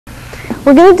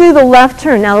we're going to do the left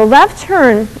turn. Now the left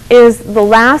turn is the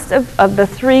last of the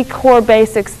 3 core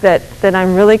basics that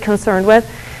I'm really concerned with.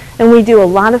 And we do a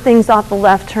lot of things off the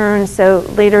left turn, so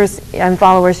leaders and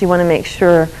followers, you want to make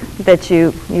sure that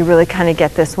you really kind of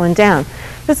get this one down.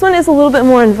 This one is a little bit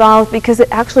more involved because it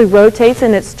actually rotates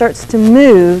and it starts to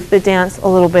move the dance a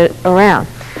little bit around.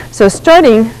 So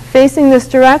starting facing this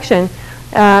direction,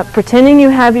 pretending you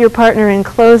have your partner in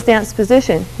closed dance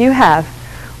position, you have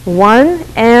 1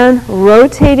 and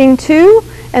rotating 2,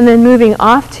 and then moving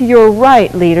off to your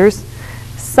right, leaders.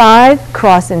 Side,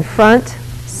 cross in front,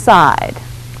 side.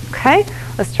 Okay,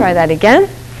 let's try that again.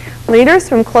 Leaders,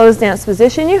 from closed dance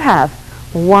position, you have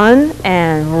 1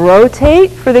 and rotate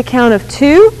for the count of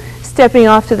 2, stepping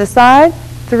off to the side,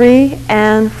 3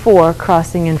 and 4,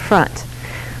 crossing in front.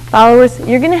 Followers,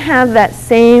 you're going to have that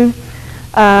same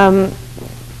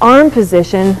arm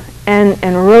position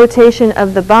and rotation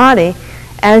of the body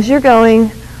as you're going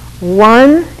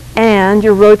 1 and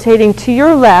you're rotating to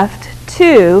your left,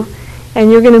 2,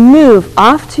 and you're going to move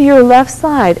off to your left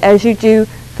side as you do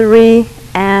 3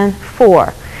 and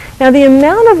 4. Now the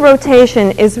amount of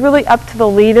rotation is really up to the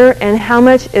leader and how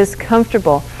much is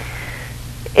comfortable.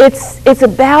 It's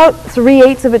about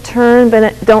 3/8 of a turn,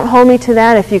 but don't hold me to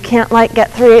that. If you can't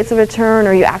get 3/8 of a turn,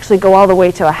 or you actually go all the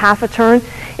way to a half a turn,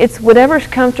 it's whatever's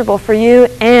comfortable for you,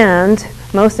 and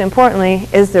most importantly,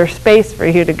 is there space for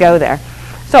you to go there.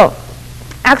 So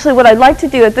actually what I'd like to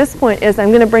do at this point is I'm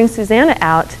going to bring Susanna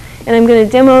out and I'm going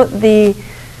to demo the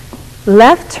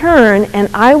left turn, and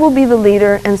I will be the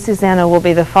leader and Susanna will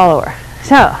be the follower.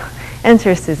 So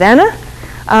enter Susanna.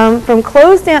 From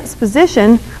closed dance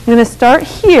position, I'm going to start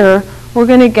here. We're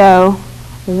going to go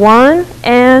 1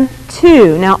 and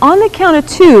 2. Now on the count of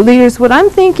 2, leaders, what I'm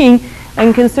thinking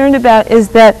and concerned about is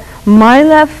that my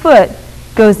left foot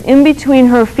goes in between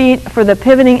her feet for the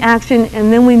pivoting action,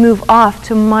 and then we move off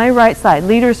to my right side,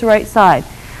 leader's right side,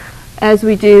 as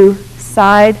we do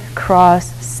side,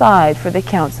 cross, side for the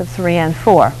counts of 3 and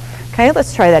 4. Okay,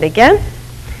 let's try that again.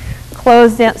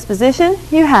 Closed dance position,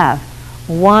 you have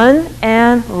 1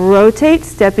 and rotate,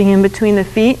 stepping in between the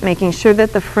feet, making sure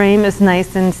that the frame is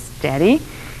nice and steady,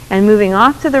 and moving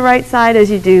off to the right side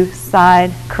as you do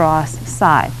side, cross,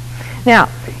 side. Now,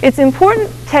 it's important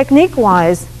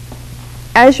technique-wise,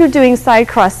 as you're doing side,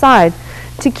 cross, side,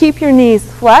 to keep your knees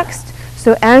flexed,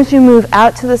 so as you move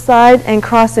out to the side and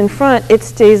cross in front, it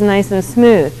stays nice and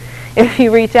smooth. If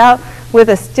you reach out with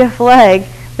a stiff leg,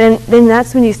 then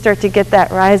that's when you start to get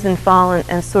that rise and fall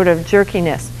and sort of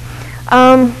jerkiness.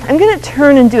 I'm going to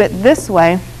turn and do it this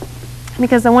way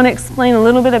because I want to explain a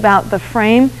little bit about the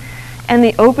frame and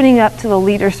the opening up to the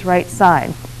leader's right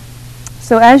side.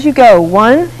 So as you go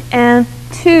 1 and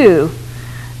 2,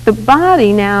 the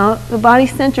body now, the body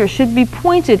center should be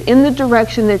pointed in the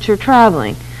direction that you're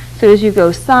traveling. So as you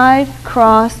go side,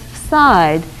 cross,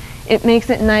 side, it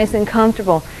makes it nice and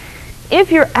comfortable.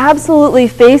 If you're absolutely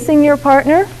facing your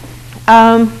partner,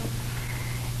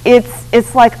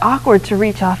 it's like awkward to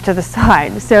reach off to the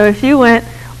side. So if you went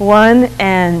 1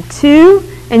 and 2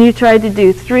 and you tried to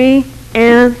do 3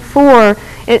 and 4,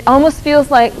 it almost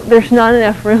feels like there's not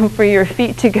enough room for your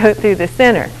feet to go through the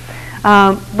center.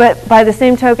 But by the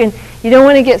same token, you don't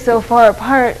want to get so far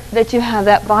apart that you have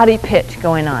that body pitch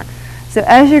going on. So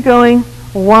as you're going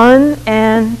 1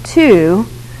 and 2,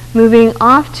 moving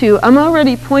off to, I'm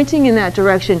already pointing in that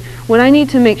direction. What I need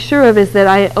to make sure of is that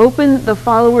I open the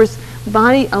follower's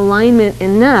body alignment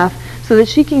enough so that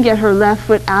she can get her left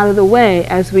foot out of the way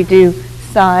as we do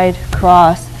side,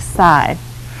 cross, side.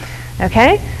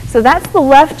 Okay, so that's the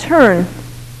left turn.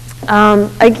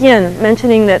 Again,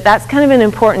 mentioning that that's kind of an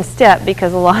important step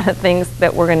because a lot of things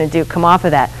that we're going to do come off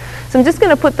of that. So I'm just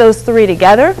going to put those 3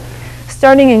 together.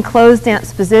 Starting in closed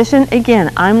dance position,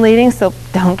 again, I'm leading, so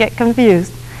don't get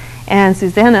confused. And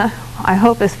Susanna, I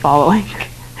hope, is following.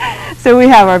 So we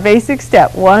have our basic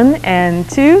step, 1 and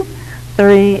 2,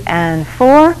 3 and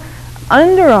 4,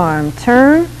 underarm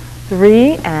turn,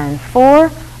 3 and 4,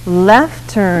 left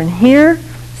turn here,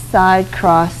 side,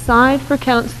 cross, side for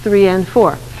counts 3 and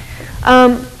 4.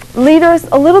 Leaders,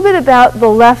 a little bit about the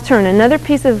left turn, another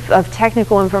piece of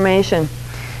technical information.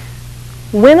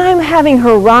 When I'm having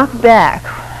her rock back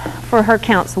for her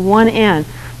counts 1 and,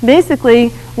 basically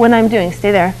what I'm doing,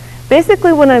 stay there,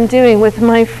 basically what I'm doing with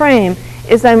my frame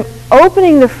is I'm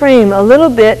opening the frame a little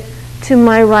bit to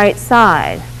my right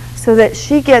side so that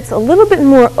she gets a little bit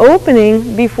more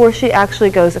opening before she actually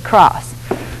goes across.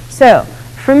 So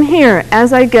from here,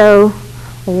 as I go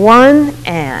 1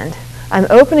 and, I'm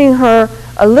opening her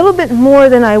a little bit more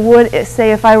than I would,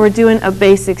 say, if I were doing a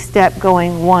basic step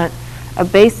going 1. A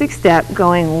basic step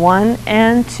going 1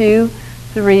 and 2,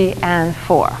 3 and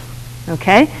 4.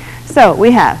 Okay? So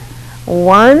we have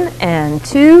 1 and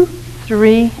 2,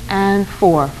 3 and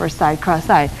 4 for side cross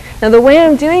side. Now the way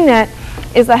I'm doing that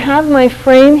is I have my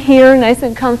frame here, nice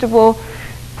and comfortable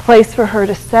place for her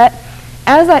to set.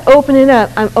 As I open it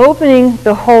up, I'm opening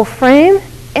the whole frame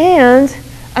and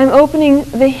I'm opening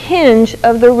the hinge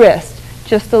of the wrist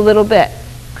just a little bit,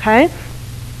 okay?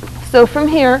 So from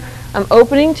here, I'm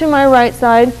opening to my right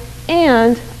side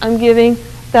and I'm giving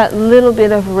that little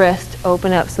bit of wrist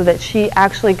open up so that she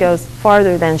actually goes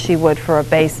farther than she would for a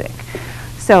basic.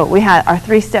 So we had our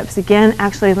 3 steps again.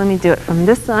 Actually, let me do it from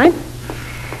this side.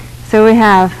 So we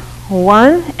have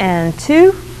 1 and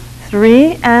 2,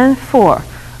 3 and 4.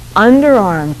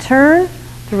 Underarm turn,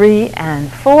 3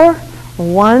 and 4,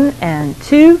 1 and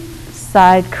 2,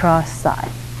 side cross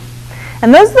side.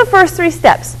 And those are the first 3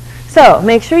 steps. So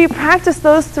make sure you practice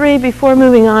those 3 before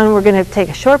moving on. We're going to take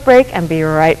a short break and be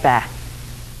right back.